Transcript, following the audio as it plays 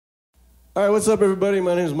All right, what's up, everybody?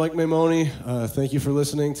 My name is Mike Maimone. Thank you for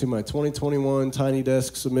listening to my 2021 Tiny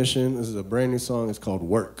Desk submission. This is a brand new song. It's called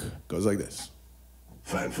Work. Goes like this.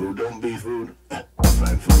 Find food, don't be food.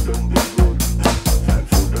 Find food, don't be food. Find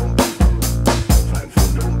food, don't be food. Find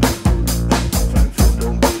food, don't be food. Find food,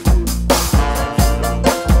 don't be food.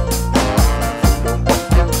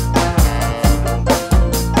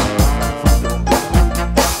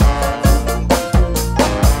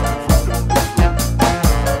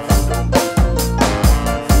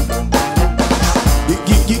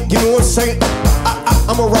 Give me 1 second.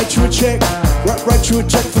 I'ma write you a check. Write you a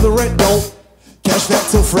check for the rent. Don't cash that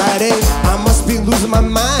till Friday. I must be losing my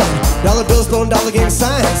mind. Dollar bills throwing dollar gang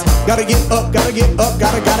signs. Gotta get up, gotta get up,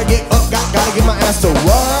 gotta get up, gotta get my ass to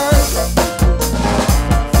work.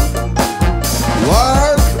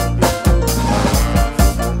 Work.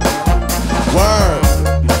 Work.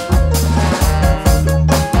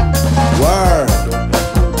 Work.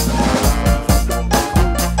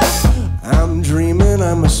 I'm dreaming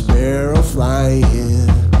I'm a sparrow flying.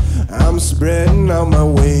 I'm spreading out my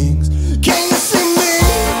wings. Can you see me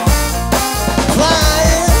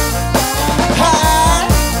flying high?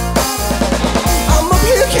 I'm up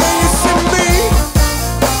here, can you see me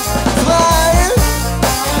flying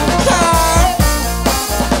high?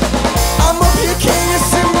 I'm up here, can you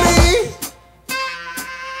see me?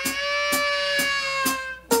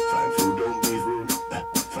 Find food, don't be food.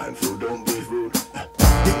 Find food, don't be food.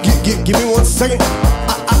 Give me 1 second.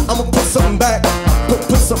 I'ma put something back.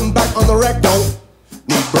 Put something back on the rack. Don't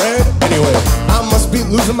need bread anyway. I must be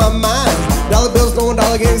losing my mind. Dollar bills going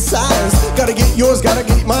dollar gang signs. Gotta get yours, gotta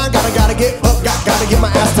get mine. Gotta get up, gotta get my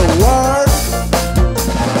ass to work.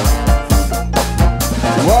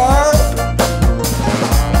 Work.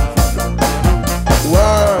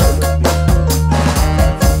 Work.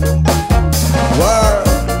 Work.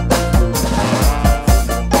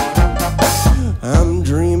 I'm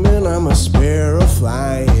dreaming I'm a sparrow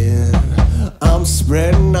flying. I'm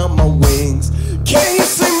spreading out my wings. Can you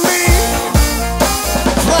see me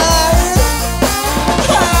flying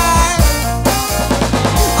high?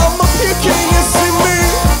 I'm up here, can you see me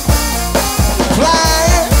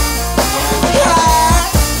flying high?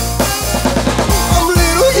 I'm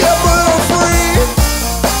little, yeah, but I'm free.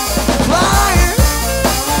 Flying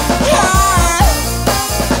high.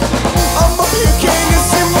 I'm up here, can you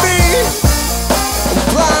see me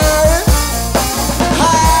flying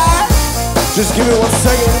high? Just give me 1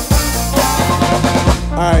 second.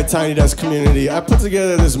 All right, Tiny Desk community. I put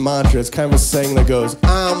together this mantra. It's kind of a saying that goes,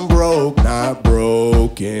 I'm broke, not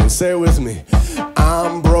broken. Say it with me.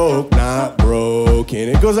 I'm broke, not broken.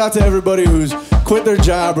 It goes out to everybody who's quit their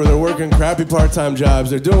job or they're working crappy part-time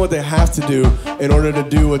jobs. They're doing what they have to do in order to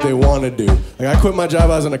do what they want to do. Like, I quit my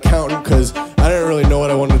job as an accountant because I didn't really know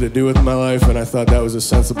what I wanted to do with my life, and I thought that was a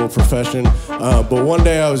sensible profession. But one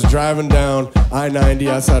day I was driving down I-90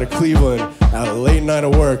 outside of Cleveland at a late night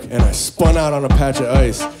of work, and I spun out on a patch of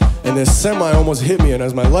ice. And this semi almost hit me, and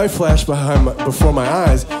as my life flashed before my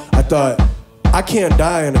eyes, I thought, I can't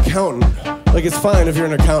die an accountant. Like, it's fine if you're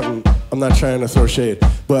an accountant. I'm not trying to throw shade,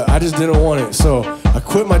 but I just didn't want it. So I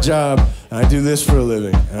quit my job, and I do this for a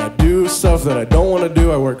living. And I do stuff that I don't want to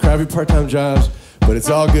do. I work crappy part-time jobs, but it's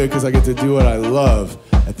all good because I get to do what I love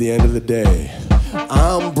at the end of the day.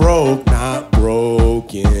 I'm broke, not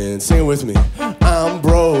broken. Sing it with me. I'm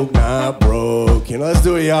broke, not broken. Let's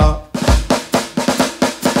do it, y'all.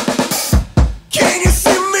 Can you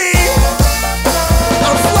see me?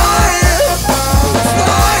 I'm flying,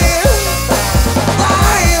 flying,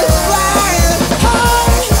 flying, flying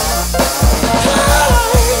high,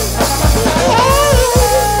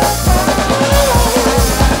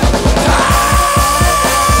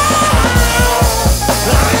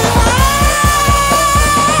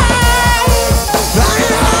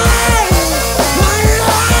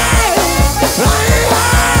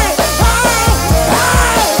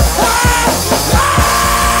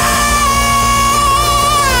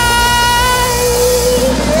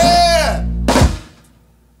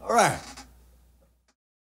 All right.